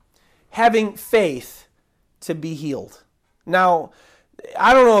 having faith to be healed. Now,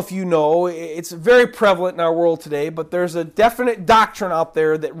 I don't know if you know, it's very prevalent in our world today, but there's a definite doctrine out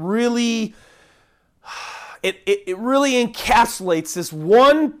there that really, it really encapsulates this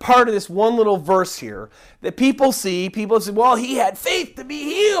one part of this one little verse here that people say, well, he had faith to be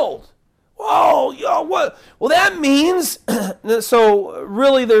healed. Whoa, what? Well, that means, so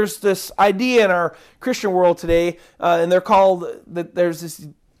really there's this idea in our Christian world today, and they're called, there's this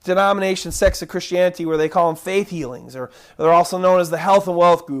denomination, sects of Christianity, where they call them faith healings, or they're also known as the health and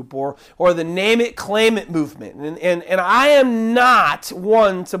wealth group, or the name it, claim it movement. And I am not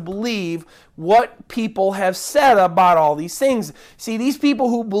one to believe what people have said about all these things. See, these people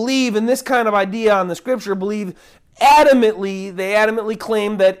who believe in this kind of idea on the scripture believe they adamantly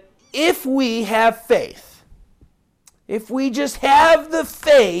claim that if we have faith, if we just have the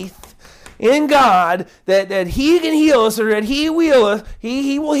faith in God that He can heal us, or that He will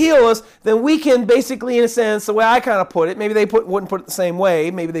heal us, then we can basically, in a sense, the way I kind of put it, maybe they wouldn't put it the same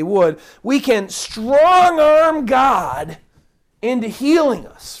way, maybe they would, we can strong-arm God into healing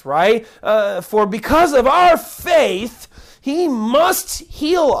us, right? For because of our faith, He must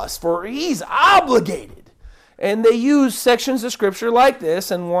heal us, for He's obligated. And they use sections of Scripture like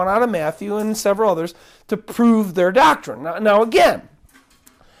this, and one out of Matthew and several others, to prove their doctrine. Now again,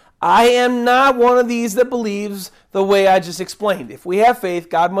 I am not one of these that believes the way I just explained. If we have faith,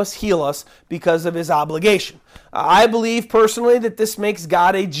 God must heal us because of His obligation. I believe personally that this makes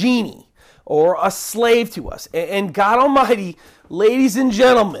God a genie or a slave to us. And God Almighty, ladies and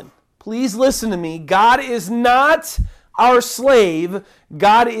gentlemen, please listen to me. God is not our slave.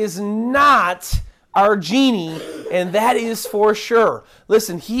 God is not our genie, and that is for sure.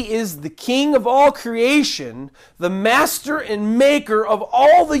 Listen, He is the King of all creation, the master and maker of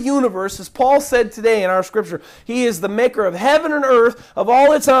all the universe, as Paul said today in our scripture. He is the maker of heaven and earth, of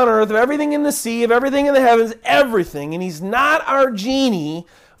all that's on earth, of everything in the sea, of everything in the heavens, everything. And He's not our genie,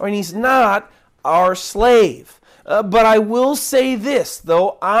 and He's not our slave. But I will say this,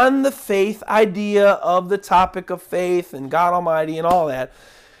 though, on the faith idea of the topic of faith and God Almighty and all that,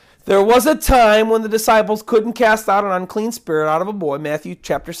 there was a time when the disciples couldn't cast out an unclean spirit out of a boy, Matthew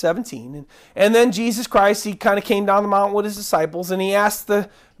chapter 17. And then Jesus Christ, He kind of came down the mountain with His disciples, and He asked the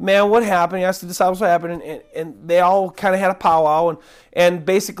man what happened. He asked the disciples what happened, and they all kind of had a powwow. And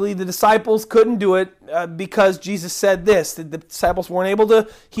basically the disciples couldn't do it because Jesus said this. The disciples weren't able to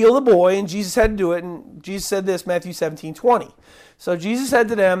heal the boy, and Jesus had to do it. And Jesus said this, Matthew 17:20. So Jesus said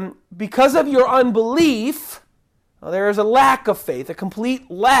to them, because of your unbelief, there is a lack of faith, a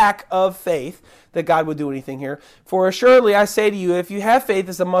complete lack of faith that God would do anything here. For assuredly I say to you, if you have faith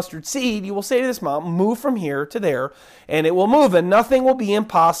as a mustard seed, you will say to this mountain, move from here to there, and it will move, and nothing will be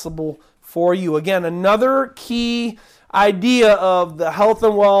impossible for you. Again, another key idea of the health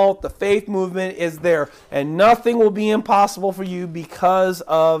and wealth, the faith movement is there, and nothing will be impossible for you because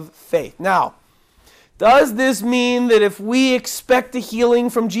of faith. Now, does this mean that if we expect a healing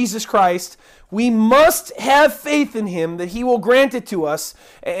from Jesus Christ, we must have faith in Him that He will grant it to us,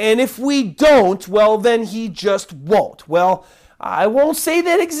 and if we don't, well, then He just won't? Well, I won't say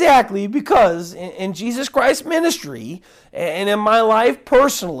that exactly, because in Jesus Christ's ministry and in my life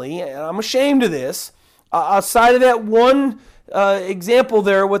personally, and I'm ashamed of this, outside of that one example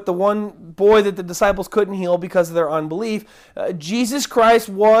there with the one boy that the disciples couldn't heal because of their unbelief, Jesus Christ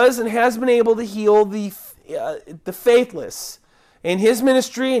was and has been able to heal the faithless in His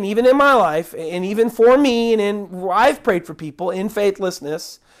ministry, and even in my life, and even for me, and I've prayed for people in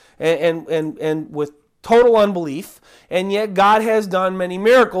faithlessness and with total unbelief, and yet God has done many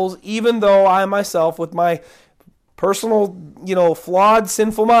miracles, even though I myself, with my personal, flawed,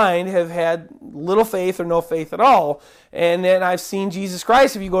 sinful mind, have had little faith or no faith at all. And then I've seen Jesus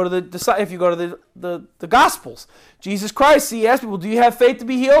Christ. If you go to the Gospels, Jesus Christ, He asked people, "Do you have faith to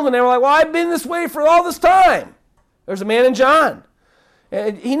be healed?" And they were like, "Well, I've been this way for all this time." There's a man in John.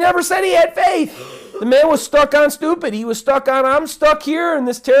 And he never said he had faith. The man was stuck on stupid. He was stuck on, I'm stuck here in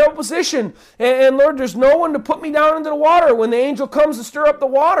this terrible position. And Lord, there's no one to put me down into the water when the angel comes to stir up the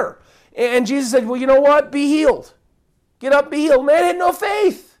water. And Jesus said, well, you know what? Be healed. Get up, be healed. Man had no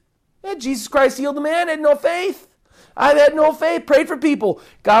faith. Yeah, Jesus Christ healed the man, had no faith. I've had no faith, prayed for people.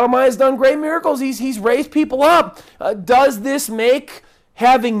 God Almighty has done great miracles. He's raised people up. Does this make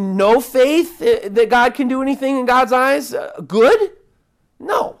having no faith that God can do anything in God's eyes good?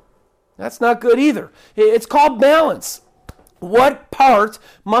 No, that's not good either. It's called balance. What part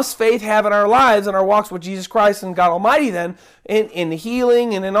must faith have in our lives and our walks with Jesus Christ and God Almighty then in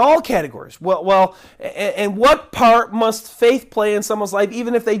healing and in all categories? And what part must faith play in someone's life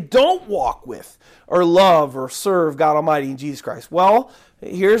even if they don't walk with or love or serve God Almighty and Jesus Christ? Well,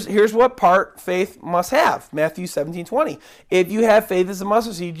 here's what part faith must have. Matthew 17:20. If you have faith as a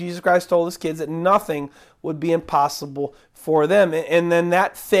mustard seed, Jesus Christ told his kids that nothing would be impossible for them. And then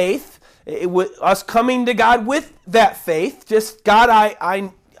that faith, us coming to God with that faith, just God,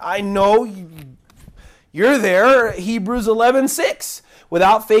 I know you're there. Hebrews 11:6.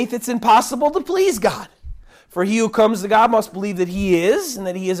 Without faith, it's impossible to please God. For he who comes to God must believe that he is, and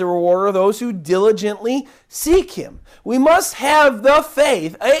that he is a rewarder of those who diligently seek him. We must have the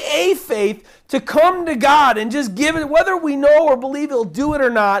faith, a faith to come to God and just give it, whether we know or believe he'll do it or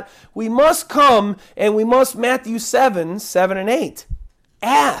not. We must come, and we must, Matthew 7:7-8.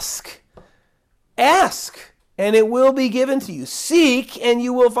 Ask, and it will be given to you. Seek, and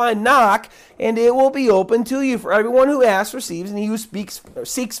you will find. Knock, and it will be open to you. For everyone who asks receives, and he who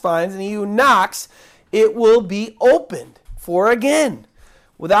seeks finds, and he who knocks, it will be opened. For again,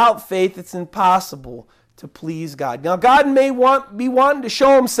 without faith, it's impossible to please God. Now, God may be wanting to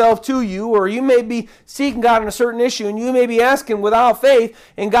show himself to you, or you may be seeking God on a certain issue, and you may be asking without faith,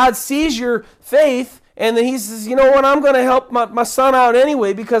 and God sees your faith, and then he says, you know what, I'm going to help my son out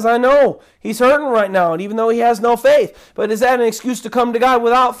anyway because I know he's hurting right now, and even though he has no faith. But is that an excuse to come to God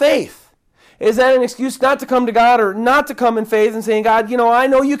without faith? Is that an excuse not to come to God or not to come in faith and saying, God, I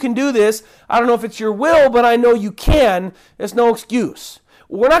know you can do this. I don't know if it's your will, but I know you can. There's no excuse.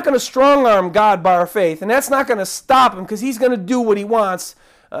 We're not going to strong-arm God by our faith, and that's not going to stop him because he's going to do what he wants,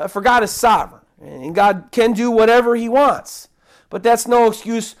 for God is sovereign, and God can do whatever he wants. But that's no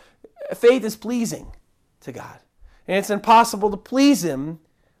excuse. Faith is pleasing to God, and it's impossible to please him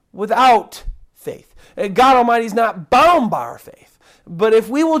without faith. God Almighty is not bound by our faith, but if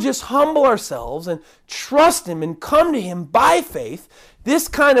we will just humble ourselves and trust him and come to him by faith, this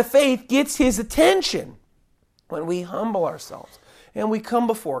kind of faith gets his attention when we humble ourselves and we come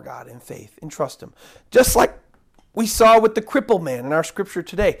before God in faith and trust him. Just like we saw with the crippled man in our scripture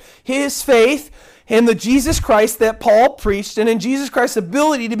today. His faith in the Jesus Christ that Paul preached and in Jesus Christ's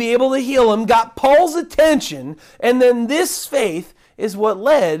ability to be able to heal him got Paul's attention, and then this faith is what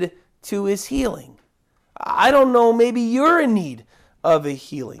led to his healing. I don't know, maybe you're in need of a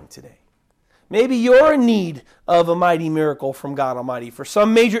healing today. Maybe you're in need of a mighty miracle from God Almighty for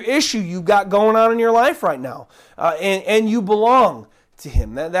some major issue you've got going on in your life right now, and you belong to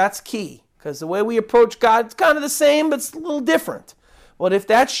him. That's key. Because the way we approach God is kind of the same, but it's a little different. Well, if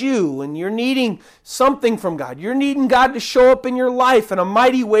that's you and you're needing something from God, you're needing God to show up in your life in a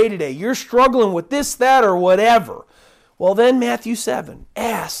mighty way today, you're struggling with this, that, or whatever, well then Matthew 7,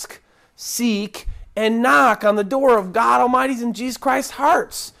 ask, seek, and knock on the door of God Almighty's and Jesus Christ's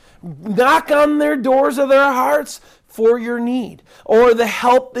hearts. Knock on their doors of their hearts for your need or the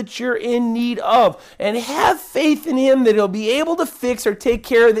help that you're in need of, and have faith in him that he'll be able to fix or take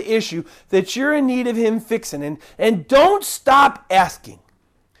care of the issue that you're in need of him fixing, and don't stop asking.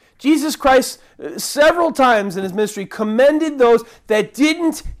 Jesus Christ several times in his ministry commended those that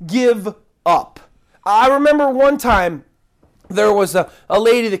didn't give up. I remember one time there was a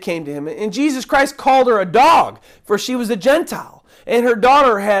lady that came to him, and Jesus Christ called her a dog, for she was a Gentile. And her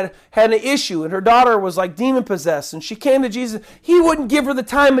daughter had an issue, and her daughter was like demon-possessed, and she came to Jesus. He wouldn't give her the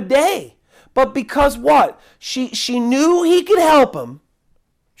time of day. But because what? She knew he could help him.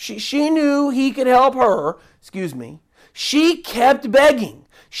 She knew he could help her, She kept begging.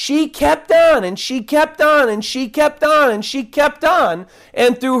 She kept on, and she kept on, and she kept on, and she kept on.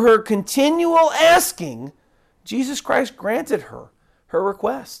 And through her continual asking, Jesus Christ granted her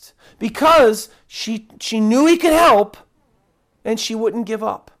request. Because she knew he could help, and she wouldn't give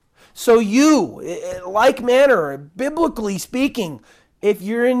up. So you, like manner, biblically speaking, if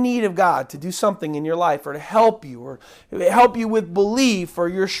you're in need of God to do something in your life or to help you with belief, or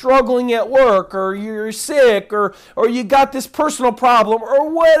you're struggling at work, or you're sick, or you got this personal problem or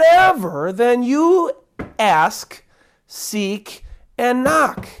whatever, then you ask, seek, and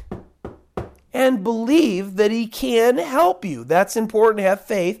knock. And believe that he can help you. That's important to have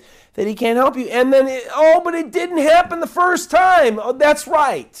faith that he can help you. And then, but it didn't happen the first time. Oh, that's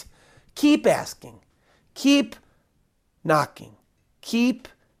right. Keep asking. Keep knocking. Keep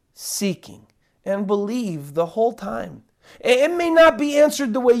seeking. And believe the whole time. It may not be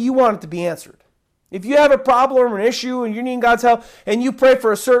answered the way you want it to be answered. If you have a problem or an issue and you're needing God's help and you pray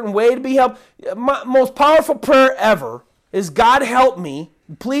for a certain way to be helped, my most powerful prayer ever is, God help me.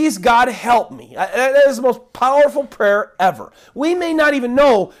 Please, God, help me. That is the most powerful prayer ever. We may not even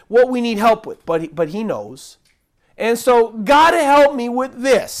know what we need help with, but he knows. And so, God help me with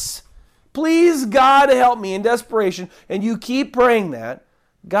this. Please, God help me in desperation. And you keep praying that,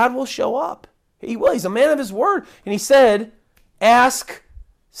 God will show up. He will. He's a man of his word. And he said, ask,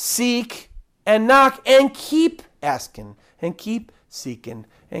 seek, and knock, and keep asking, and keep seeking,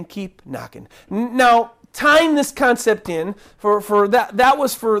 and keep knocking. Now, tying this concept in, for that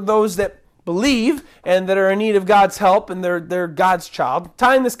was for those that believe and that are in need of God's help and they're God's child.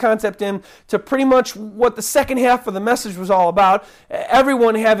 Tying this concept in to pretty much what the second half of the message was all about.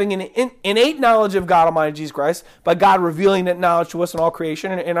 Everyone having an innate knowledge of God Almighty Jesus Christ, by God revealing that knowledge to us in all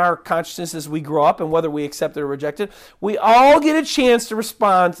creation and in our consciousness as we grow up, and whether we accept it or reject it, we all get a chance to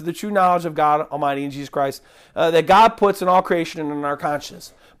respond to the true knowledge of God Almighty and Jesus Christ that God puts in all creation and in our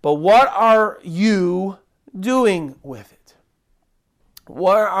consciousness. But what are you doing with it?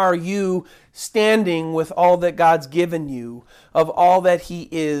 Where are you standing with all that God's given you, of all that he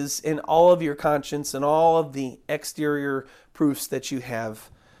is, in all of your conscience and all of the exterior proofs that you have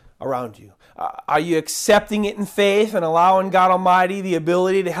around you? Are you accepting it in faith and allowing God Almighty the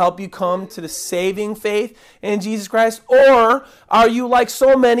ability to help you come to the saving faith in Jesus Christ? Or are you like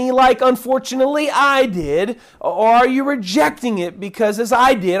so many, like unfortunately I did, or are you rejecting it because, as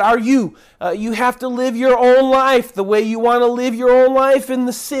I did, are you? You have to live your own life the way you want to live your own life in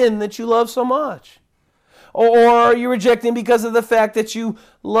the sin that you love so much. Or are you rejecting because of the fact that you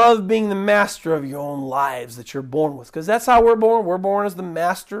love being the master of your own lives that you're born with? Because that's how we're born. We're born as the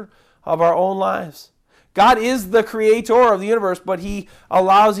master of our own lives. God is the creator of the universe, but he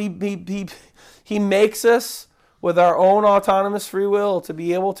allows, he makes us with our own autonomous free will to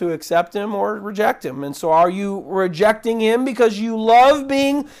be able to accept him or reject him. And so are you rejecting him because you love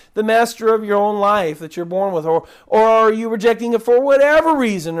being the master of your own life that you're born with? Or are you rejecting it for whatever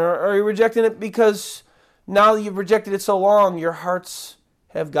reason? Or are you rejecting it because now that you've rejected it so long, your hearts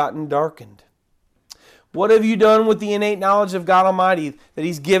have gotten darkened? What have you done with the innate knowledge of God Almighty that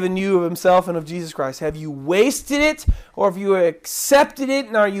he's given you of himself and of Jesus Christ? Have you wasted it, or have you accepted it,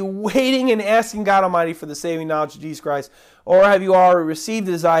 and are you waiting and asking God Almighty for the saving knowledge of Jesus Christ? Or have you already received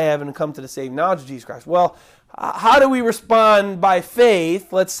it as I have and come to the saving knowledge of Jesus Christ? Well, how do we respond by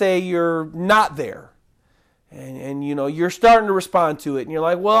faith? Let's say you're not there. And you know, you're starting to respond to it, and you're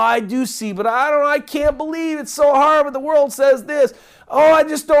like, well, I do see, but I can't believe it's so hard, but the world says this. Oh, I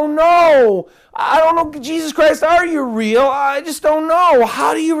just don't know. I don't know, Jesus Christ, are you real? I just don't know.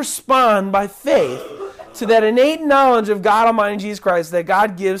 How do you respond by faith to that innate knowledge of God Almighty and Jesus Christ that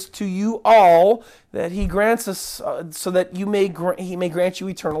God gives to you all, that he grants us so that he may grant you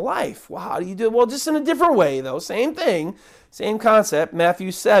eternal life? Well, how do you do it? Well, just in a different way, though. Same thing, same concept.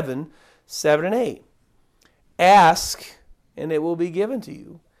 Matthew 7 and 8. Ask, and it will be given to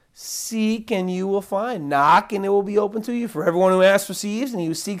you. Seek, and you will find. Knock, and it will be open to you. For everyone who asks receives, and he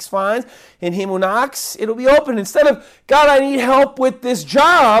who seeks finds. And him who knocks, it'll be open. Instead of, God, I need help with this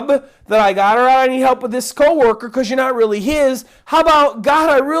job that I got, or I need help with this coworker because you're not really his. How about, God,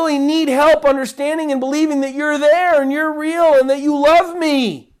 I really need help understanding and believing that you're there and you're real and that you love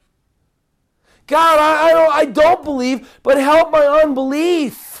me. God, I don't believe, but help my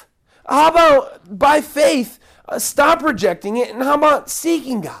unbelief. How about, by faith, stop rejecting it, and how about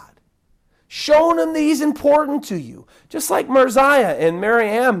seeking God? Showing him that he's important to you. Just like Marziah and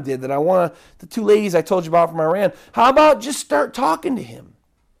Miriam did, the two ladies I told you about from Iran. How about just start talking to him?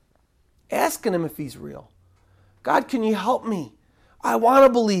 Asking him if he's real. God, can you help me? I want to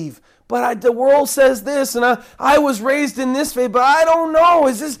believe, but the world says this, and I was raised in this faith, but I don't know.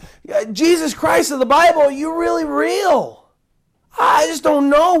 Is this Jesus Christ of the Bible? Are you really real? I just don't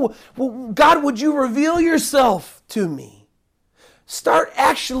know. Well, God, would you reveal yourself to me? Start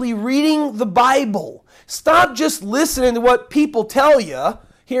actually reading the Bible. Stop just listening to what people tell you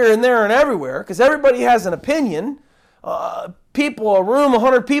here and there and everywhere, because everybody has an opinion. 100 people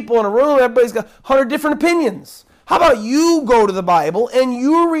in a room, everybody's got 100 different opinions. How about you go to the Bible and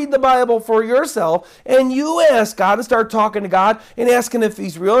you read the Bible for yourself and you ask God and start talking to God and asking if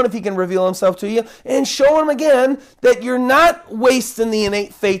he's real and if he can reveal himself to you, and show him again that you're not wasting the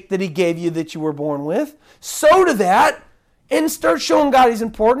innate faith that he gave you that you were born with. So to that, and start showing God he's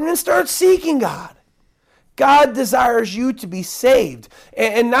important, and start seeking God. God desires you to be saved.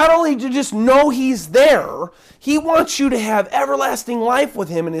 And not only to just know he's there, he wants you to have everlasting life with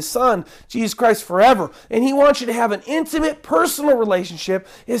him and his son, Jesus Christ, forever. And he wants you to have an intimate, personal relationship,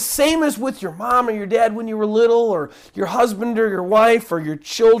 as same as with your mom or your dad when you were little, or your husband or your wife or your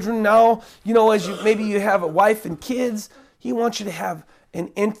children now. You know, as maybe you have a wife and kids, he wants you to have an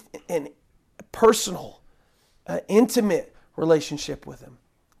personal, intimate relationship with him.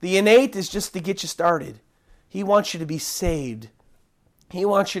 The innate is just to get you started. He wants you to be saved He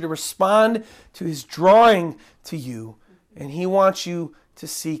wants you to respond to his drawing to you, and he wants you to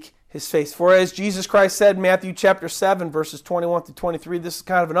seek his face. For as Jesus Christ said in Matthew chapter 7, verses 21 through 23, this is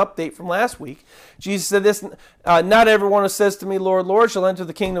kind of an update from last week. Jesus said this, not everyone who says to me, Lord, Lord, shall enter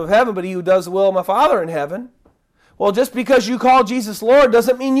the kingdom of heaven, but he who does the will of my Father in heaven. Well, just because you call Jesus Lord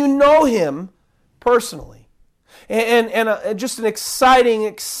doesn't mean you know him personally. And just an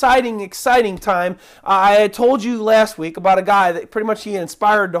exciting time. I had told you last week about a guy that pretty much he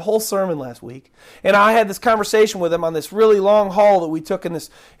inspired the whole sermon last week. And I had this conversation with him on this really long haul that we took in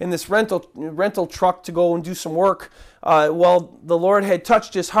this rental truck to go and do some work. Well, the Lord had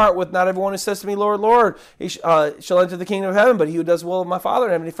touched his heart with not everyone who says to me, Lord, Lord, shall enter the kingdom of heaven, but he who does the will of my Father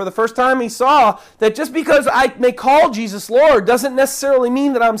in heaven. And for the first time he saw that just because I may call Jesus Lord doesn't necessarily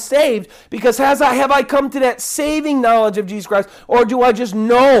mean that I'm saved, because have I come to that saving knowledge of Jesus Christ, or do I just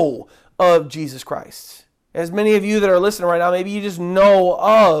know of Jesus Christ? As many of you that are listening right now, maybe you just know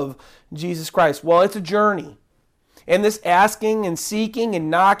of Jesus Christ. Well, it's a journey. And this asking and seeking and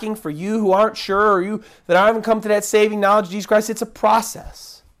knocking for you who aren't sure, or you that haven't come to that saving knowledge of Jesus Christ, it's a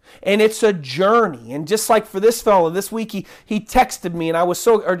process. And it's a journey. And just like for this fellow, this week he texted me,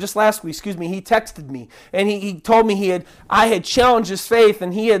 and just last week, he texted me. And he told me I had challenged his faith,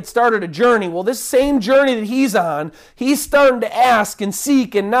 and he had started a journey. Well, this same journey that he's on, he's starting to ask and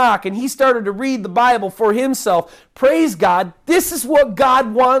seek and knock, and he started to read the Bible for himself. Praise God. This is what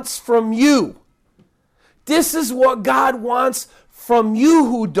God wants from you. This is what God wants from you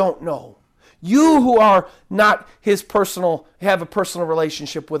who don't know. You who are not have a personal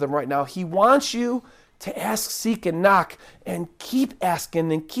relationship with him right now. He wants you to ask, seek, and knock, and keep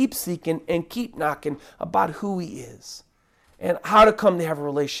asking and keep seeking and keep knocking about who he is and how to come to have a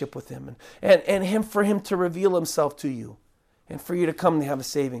relationship with him, and for him to reveal himself to you, and for you to come to have a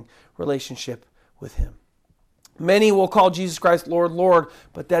saving relationship with him. Many will call Jesus Christ Lord, Lord,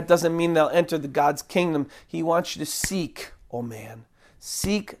 but that doesn't mean they'll enter God's kingdom. He wants you to seek, oh man.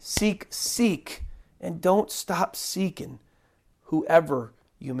 Seek, seek, seek, and don't stop seeking whoever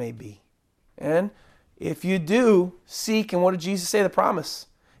you may be. And if you do seek, and what did Jesus say, the promise?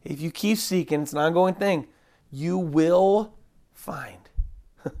 If you keep seeking, it's an ongoing thing, you will find.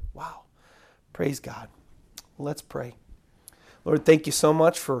 Wow. Praise God. Let's pray. Lord, thank you so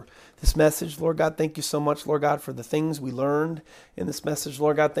much for this message. Lord God, thank you so much, Lord God, for the things we learned in this message.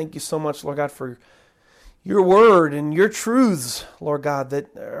 Lord God, thank you so much, Lord God, for your word and your truths, Lord God,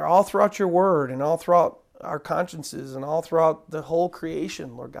 that are all throughout your word and all throughout our consciences and all throughout the whole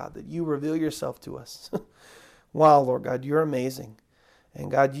creation, Lord God, that you reveal yourself to us. Wow, Lord God, you're amazing. And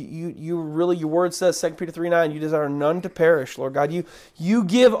God, you really, your word says, 2 Peter 3:9, you desire none to perish, Lord God. You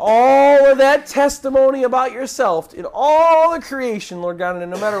give all of that testimony about yourself in all the creation, Lord God,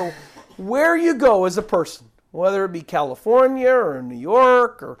 and no matter where you go as a person, whether it be California or New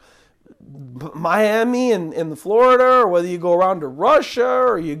York or Miami and Florida, or whether you go around to Russia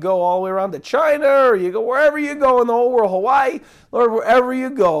or you go all the way around to China, or you go wherever you go in the whole world, Hawaii, Lord, wherever you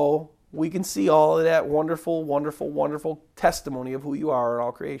go, we can see all of that wonderful, wonderful, wonderful testimony of who you are in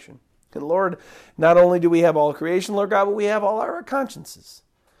all creation. And Lord, not only do we have all creation, Lord God, but we have all our consciences.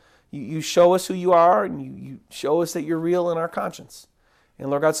 You show us who you are, and you show us that you're real in our conscience. And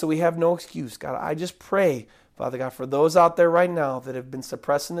Lord God, so we have no excuse. God, I just pray, Father God, for those out there right now that have been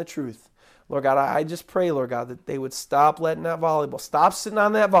suppressing the truth. Lord God, I just pray, Lord God, that they would stop letting that volleyball, stop sitting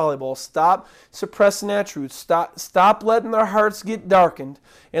on that volleyball, stop suppressing that truth, stop letting their hearts get darkened.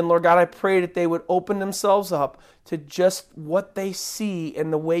 And Lord God, I pray that they would open themselves up to just what they see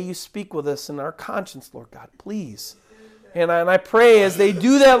and the way you speak with us in our conscience, Lord God, please. And I pray as they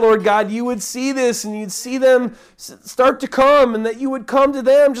do that, Lord God, you would see this and you'd see them start to come, and that you would come to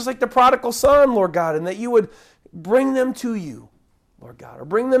them just like the prodigal son, Lord God, and that you would bring them to you, Lord God, or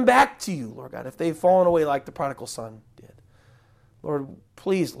bring them back to you, Lord God, if they've fallen away like the prodigal son did. Lord,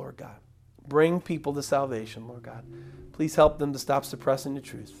 please, Lord God, bring people to salvation, Lord God. Please help them to stop suppressing the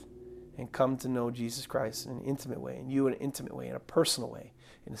truth and come to know Jesus Christ in an intimate way, and you in an intimate way, in a personal way,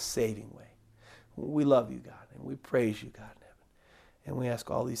 in a saving way. We love you, God, and we praise you, God, in heaven. And we ask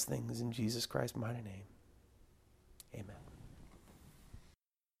all these things in Jesus Christ's mighty name. Amen.